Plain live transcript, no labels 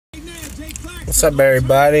What's up,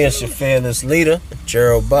 everybody? It's your fearless leader,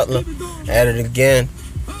 Gerald Butler, at it again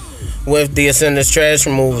with the Ascendant's Trash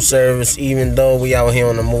Removal Service. Even though we out here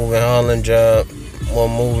on a moving hauling job,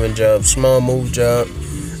 small move job,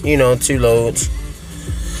 2 loads,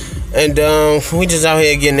 and we just out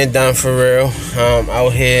here getting it done for real.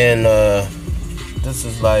 Out here, and this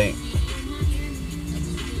is like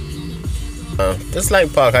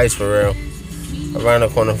Park Heights for real. Around the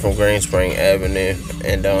corner from Green Spring Avenue,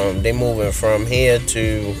 and they moving from here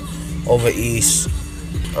to over east,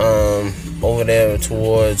 over there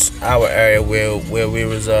towards our area where we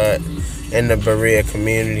reside in the Berea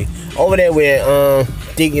community, over there where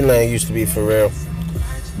Deacon Land used to be for real.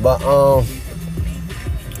 But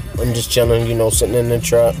I'm just chilling, sitting in the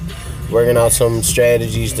truck, working out some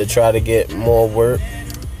strategies to try to get more work,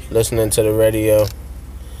 listening to the radio.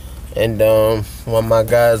 And when my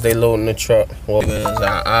guys, they loading the truck,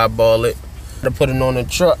 I eyeball it to put it on the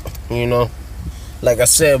truck, Like I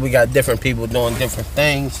said, we got different people doing different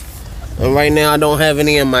things. And right now, I don't have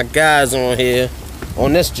any of my guys on here,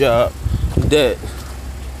 on this job, that,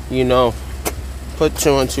 put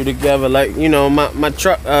 2 and 2 together. Like, my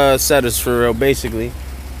truck setters for real, basically.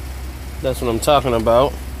 That's what I'm talking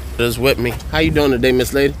about. Just with me. How you doing today,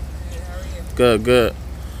 Miss Lady? Good, good.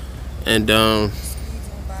 And,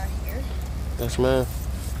 yes, man.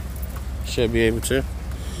 Should be able to.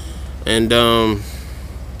 And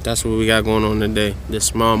that's what we got going on today. This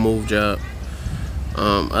small move job.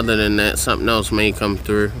 Other than that, something else may come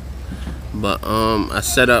through. But I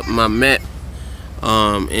set up my mat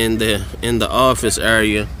in the office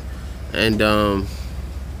area, and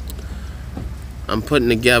I'm putting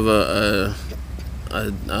together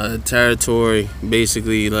a territory,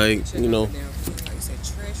 basically, like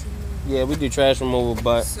Yeah, we do trash removal,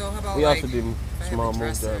 but so how about we also do small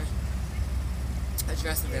move jobs. A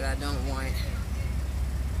dresser that I don't want.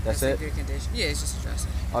 That's it? In good condition. Yeah, it's just a dresser.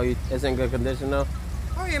 Oh, it's in good condition though?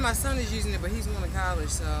 Oh yeah, my son is using it, but he's going to college,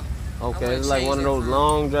 so. Okay, it's like one of those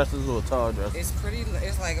long dresses or tall dresses?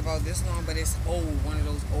 It's like about this long, but it's old, one of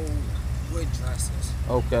those old wood dressers.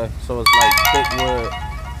 Okay, so it's like thick wood.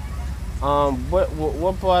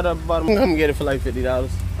 What part of bottom? I'm gonna get it for like $50. Okay,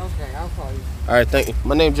 I'll call you. All right, thank you.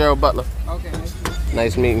 My name's Gerald Butler. Okay,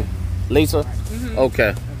 nice meeting you. Lisa? Mm-hmm.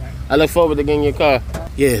 Okay. I look forward to getting your car.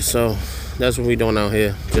 Yeah, so that's what we doing out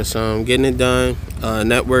here. Just getting it done,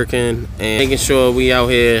 networking, and making sure we out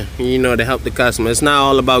here, to help the customer. It's not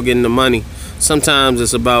all about getting the money. Sometimes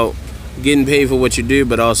it's about getting paid for what you do,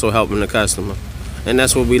 but also helping the customer. And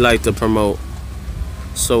that's what we like to promote.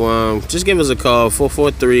 So just give us a call,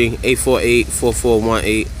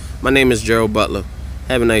 443-848-4418. My name is Gerald Butler.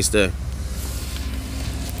 Have a nice day.